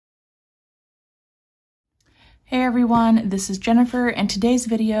Hey everyone, this is Jennifer. In today's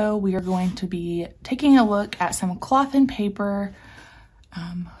video, we are going to be taking a look at some cloth and paper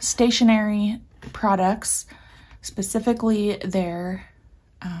stationery products, specifically their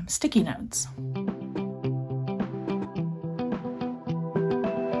sticky notes.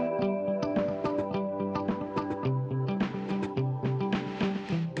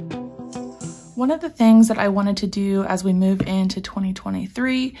 One of the things that I wanted to do as we move into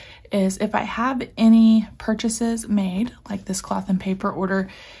 2023 is if I have any purchases made, like this cloth and paper order,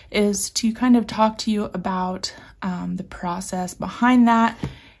 is to kind of talk to you about the process behind that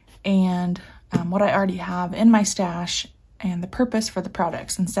and what I already have in my stash and the purpose for the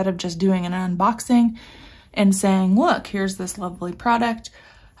products, instead of just doing an unboxing and saying, look, here's this lovely product.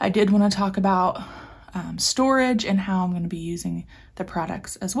 I did want to talk about storage and how I'm going to be using the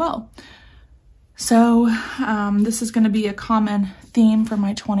products as well. So this is going to be a common theme for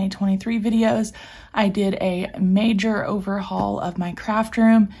my 2023 videos. I did a major overhaul of my craft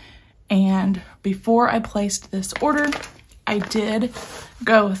room, and before I placed this order, I did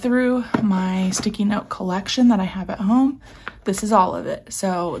go through my sticky note collection that I have at home. This is all of it.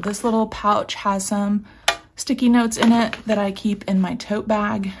 So this little pouch has some sticky notes in it that I keep in my tote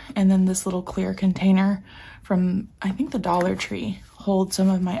bag, and then this little clear container from, I think, the Dollar Tree holds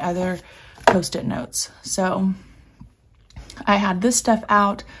some of my other Post-it notes. So I had this stuff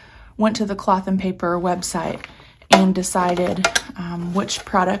out, went to the cloth and paper website and decided which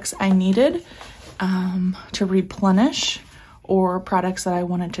products I needed to replenish, or products that I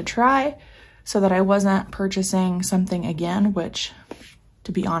wanted to try, so that I wasn't purchasing something again, which,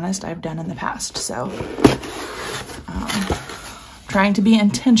 to be honest, I've done in the past. So trying to be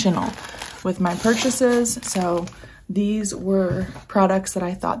intentional with my purchases. So these were products that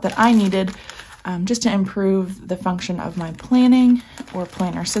I thought that I needed just to improve the function of my planning or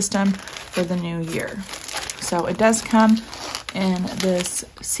planner system for the new year. So it does come in this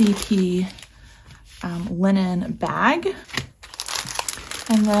CP linen bag.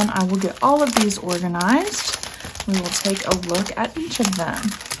 And then I will get all of these organized. We will take a look at each of them.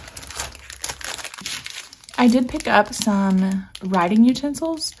 I did pick up some writing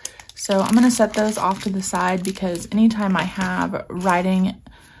utensils. So I'm going to set those off to the side, because anytime I have writing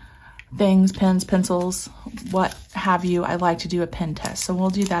things, pens, pencils, what have you, I like to do a pen test. So we'll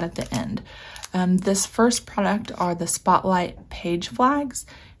do that at the end. This first product are the Spotlight page flags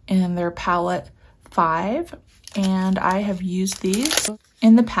in their palette 5. And I have used these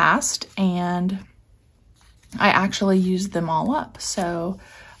in the past, and I actually used them all up. So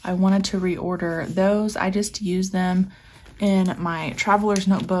I wanted to reorder those. I just use them in my traveler's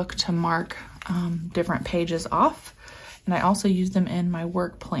notebook to mark different pages off. And I also use them in my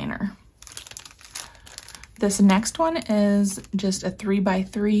work planner. This next one is just a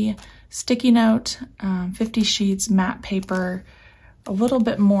 3x3 sticky note, 50 sheets matte paper, a little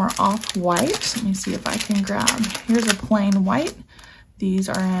bit more off-white. Let me see if I can grab. Here's a plain white. These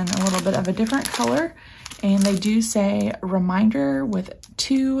are in a little bit of a different color, and they do say reminder with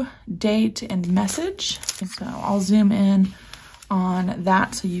to, date, and message. So I'll zoom in on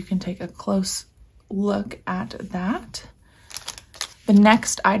that so you can take a close look at that. The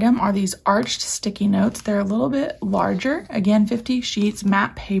next item are these arched sticky notes. They're a little bit larger. Again, 50 sheets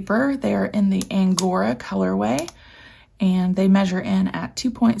matte paper. They are in the Angora colorway, and they measure in at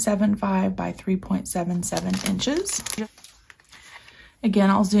 2.75 by 3.77 inches.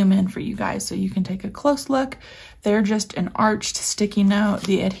 Again, I'll zoom in for you guys so you can take a close look. They're just an arched sticky note.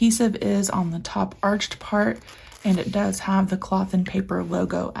 The adhesive is on the top arched part, and it does have the cloth and paper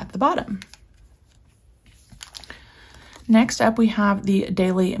logo at the bottom. Next up, we have the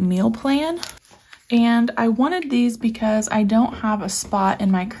daily meal plan. And I wanted these because I don't have a spot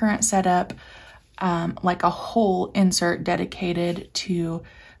in my current setup, like a whole insert dedicated to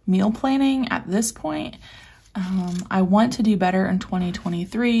meal planning at this point. I want to do better in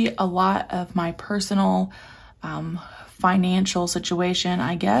 2023. A lot of my personal financial situation,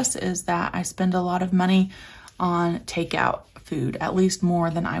 I guess, is that I spend a lot of money on takeout food, at least more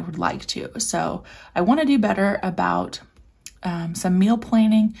than I would like to. So I want to do better about some meal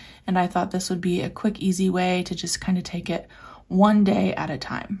planning, and I thought this would be a quick, easy way to just kind of take it one day at a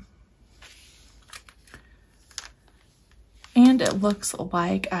time. And it looks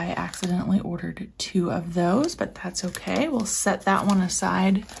like I accidentally ordered 2 of those, but that's okay. We'll set that one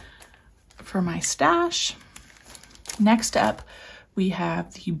aside for my stash. Next up, we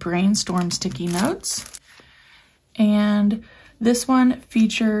have the Brainstorm sticky notes. And this one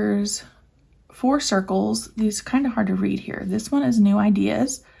features 4 circles. These are kind of hard to read here. This one is new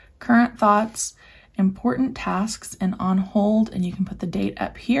ideas, current thoughts, important tasks, and on hold. And you can put the date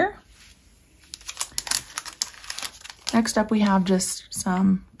up here. Next up, we have just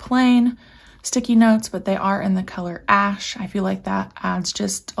some plain sticky notes, but they are in the color ash. I feel like that adds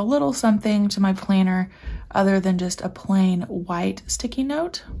just a little something to my planner other than just a plain white sticky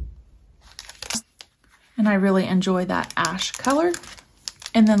note. And I really enjoy that ash color.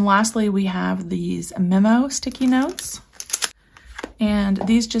 And then lastly, we have these Memo sticky notes. And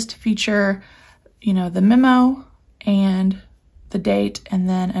these just feature, you know, the memo and the date, and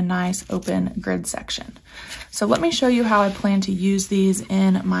then a nice open grid section. So let me show you how I plan to use these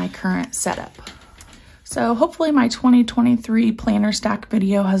in my current setup. So hopefully my 2023 planner stack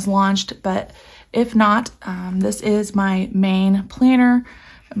video has launched, but if not, this is my main planner,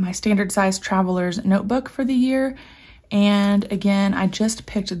 my standard size traveler's notebook for the year. And again, I just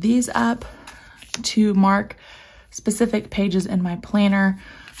picked these up to mark specific pages in my planner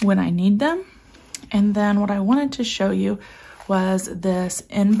when I need them. And then what I wanted to show you was this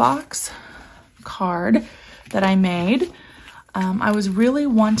inbox card that I made. I was really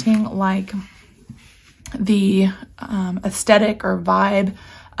wanting like the aesthetic or vibe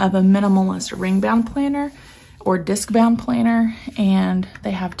of a minimalist ring bound planner or disc bound planner, and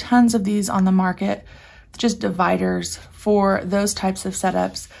they have tons of these on the market, just dividers for those types of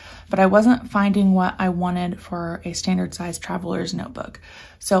setups, but I wasn't finding what I wanted for a standard size traveler's notebook.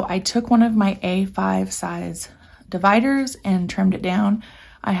 So I took one of my A5 size dividers and trimmed it down.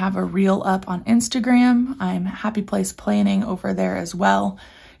 I have a reel up on Instagram. I'm Happy Place Planning over there as well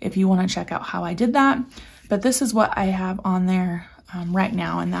if you want to check out how I did that. But this is what I have on there right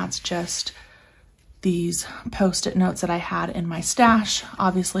now, and that's just these post-it notes that I had in my stash,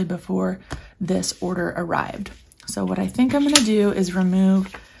 obviously before this order arrived. So what I think I'm going to do is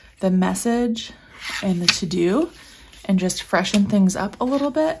remove the message and the to-do and just freshen things up a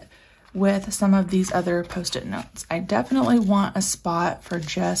little bit with some of these other post-it notes. I definitely want a spot for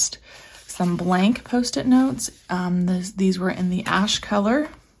just some blank post-it notes. These were in the ash color,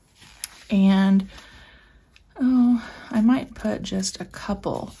 and I might put just a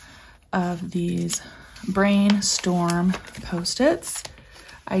couple of these Brainstorm post-its.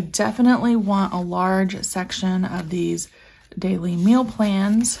 I definitely want a large section of these daily meal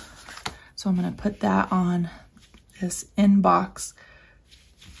plans, so I'm going to put that on this inbox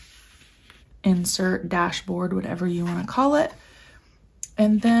insert dashboard, whatever you want to call it.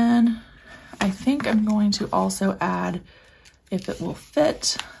 And then I think I'm going to also add, if it will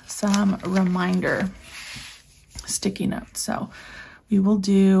fit, some reminder sticky notes. So we will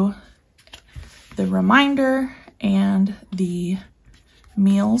do the reminder and the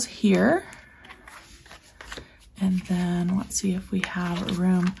meals here. And then let's see if we have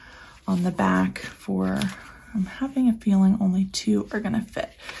room on the back for, I'm having a feeling only 2 are gonna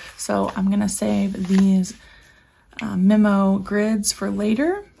fit. So I'm gonna save these memo grids for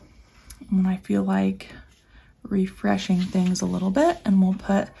later when I feel like refreshing things a little bit, and we'll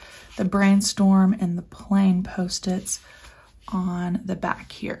put the Brainstorm and the plain post-its on the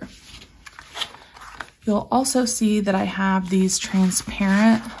back here. You'll also see that I have these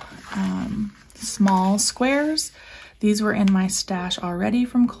transparent small squares. These were in my stash already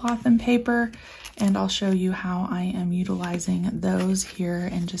from Cloth and Paper, and I'll show you how I am utilizing those here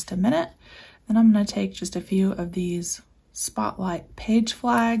in just a minute. Then I'm going to take just a few of these spotlight page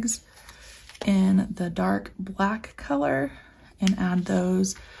flags in the dark black color and add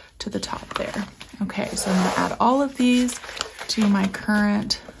those to the top there. Okay, so I'm going to add all of these to my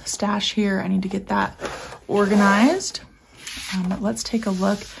current stash here. I need to get that organized. But let's take a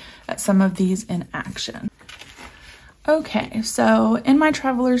look at some of these in action. Okay, so in my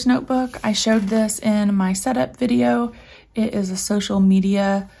traveler's notebook, I showed this in my setup video. It is a social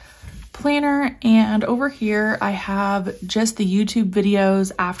media planner, and over here I have just the YouTube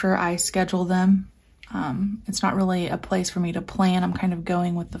videos after I schedule them. It's not really a place for me to plan. I'm kind of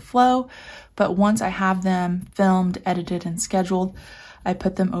going with the flow, but once I have them filmed, edited, and scheduled, I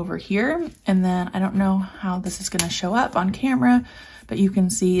put them over here. And then I don't know how this is going to show up on camera, but you can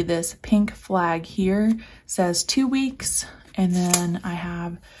see this pink flag here says 2 weeks. And then I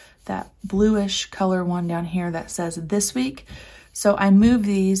have that bluish color one down here that says this week. So I move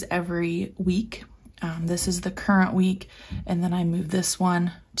these every week. This is the current week. And then I move this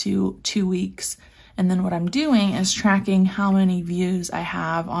one to 2 weeks. And then what I'm doing is tracking how many views I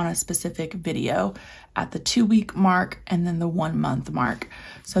have on a specific video at the 2 week mark and then the 1 month mark.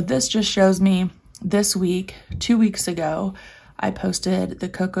 So this just shows me this week, 2 weeks ago, I posted the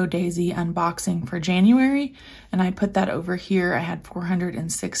Cocoa Daisy unboxing for January, and I put that over here. I had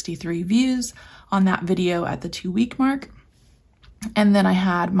 463 views on that video at the 2 week mark. And then I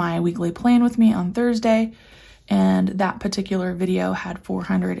had my weekly plan with me on Thursday, and that particular video had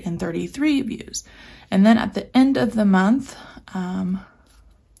 433 views. And then at the end of the month,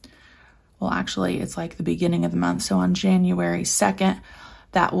 well, actually it's like the beginning of the month. So on January 2nd,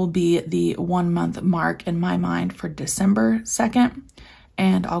 that will be the 1 month mark in my mind for December 2nd.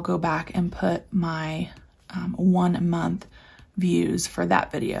 And I'll go back and put my 1 month views for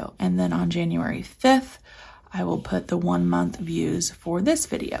that video. And then on January 5th, I will put the 1 month views for this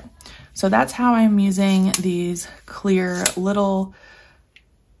video. So that's how I'm using these clear little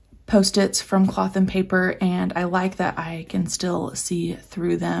Post-its from Cloth and Paper, and I like that I can still see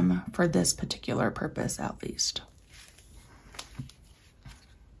through them for this particular purpose at least.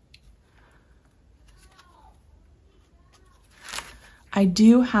 I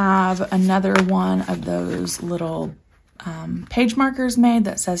do have another one of those little page markers made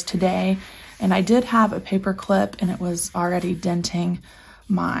that says today, and I did have a paper clip and it was already denting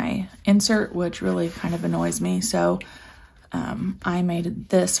my insert, which really kind of annoys me. So I made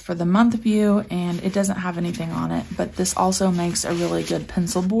this for the month view, and it doesn't have anything on it, but this also makes a really good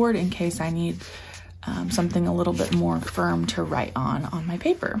pencil board in case I need something a little bit more firm to write on my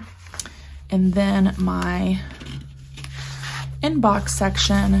paper. And then my inbox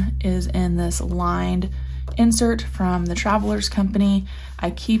section is in this lined insert from the Travelers Company.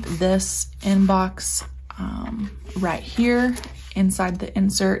 I keep this inbox right here inside the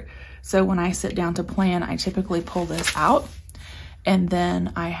insert. So when I sit down to plan, I typically pull this out, and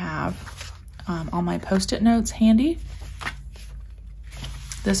then I have all my Post-it notes handy.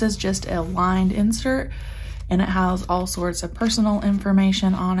 This is just a lined insert, and it has all sorts of personal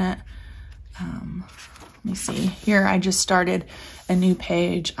information on it. Let me see. Here I just started a new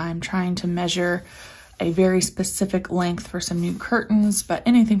page. I'm trying to measure a very specific length for some new curtains, but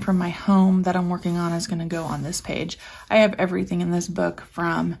anything from my home that I'm working on is going to go on this page. I have everything in this book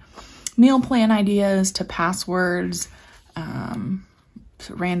from meal plan ideas to passwords,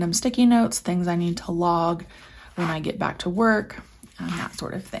 random sticky notes, things I need to log when I get back to work, that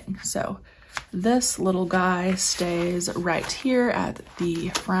sort of thing. So this little guy stays right here at the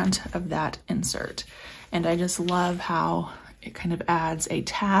front of that insert. And I just love how it kind of adds a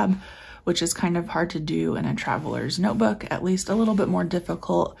tab, which is kind of hard to do in a traveler's notebook, at least a little bit more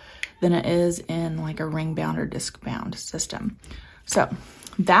difficult than it is in like a ring bound or disc bound system. So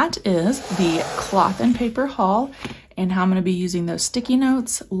that is the Cloth and Paper haul and how I'm going to be using those sticky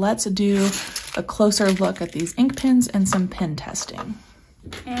notes. Let's do a closer look at these ink pens and some pen testing.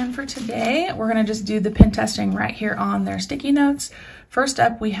 And for today, we're going to just do the pen testing right here on their sticky notes. First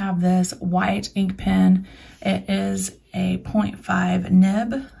up, we have this white ink pen. It is a 0.5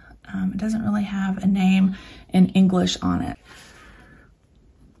 nib. It doesn't really have a name in English on it.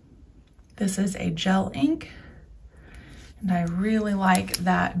 This is a gel ink, and I really like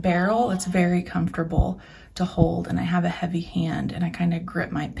that barrel. It's very comfortable to hold, and I have a heavy hand, and I kind of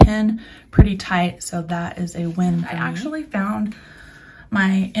grip my pen pretty tight, so that is a win for me. I actually found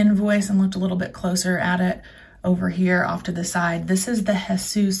my invoice and looked a little bit closer at it over here off to the side. This is the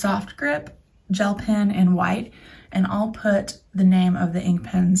Hesu Soft Grip gel pen in white, and I'll put the name of the ink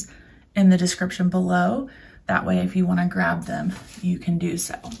pens in the description below. That way, if you want to grab them, you can do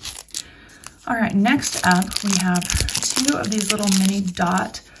so. All right, next up, we have two of these little mini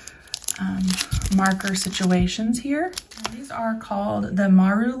dot marker situations here. These are called the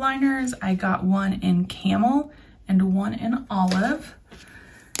Maru liners. I got one in camel and one in olive,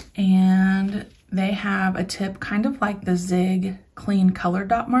 and they have a tip kind of like the Zig Clean Color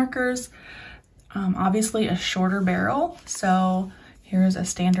Dot markers. Obviously a shorter barrel, so here's a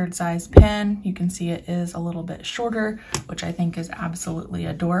standard size pen. You can see it is a little bit shorter, which I think is absolutely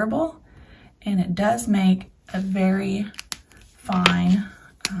adorable. And it does make a very fine,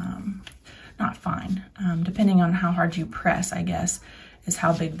 not fine, depending on how hard you press, I guess, is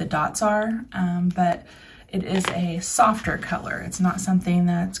how big the dots are. But it is a softer color. It's not something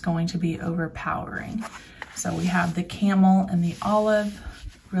that's going to be overpowering. So we have the camel and the olive,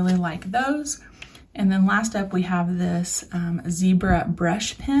 really like those. And then last up, we have this zebra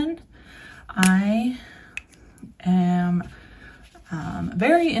brush pen. I am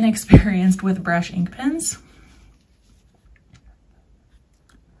very inexperienced with brush ink pens.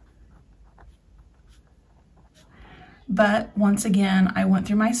 But once again, I went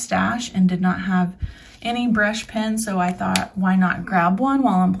through my stash and did not have any brush pens, so I thought, why not grab one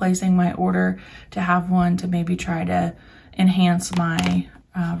while I'm placing my order to have one to maybe try to enhance my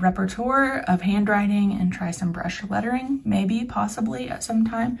repertoire of handwriting and try some brush lettering, maybe, possibly at some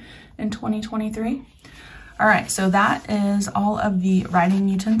time in 2023. All right, so that is all of the writing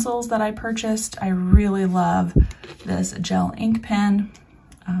utensils that I purchased. I really love this gel ink pen.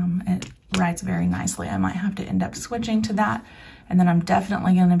 It writes very nicely. I might have to end up switching to that. And then I'm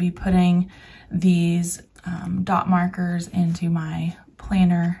definitely going to be putting these dot markers into my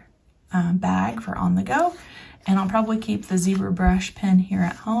planner bag for on the go. And I'll probably keep the zebra brush pen here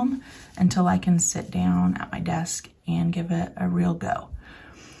at home until I can sit down at my desk and give it a real go.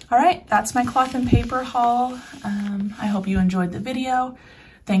 All right, that's my cloth and paper haul. I hope you enjoyed the video.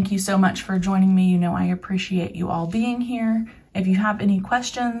 Thank you so much for joining me. You know I appreciate you all being here. If you have any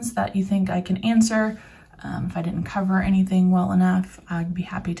questions that you think I can answer, if I didn't cover anything well enough, I'd be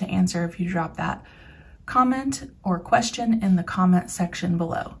happy to answer if you drop that comment or question in the comment section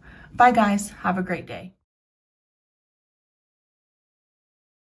below. Bye guys, have a great day.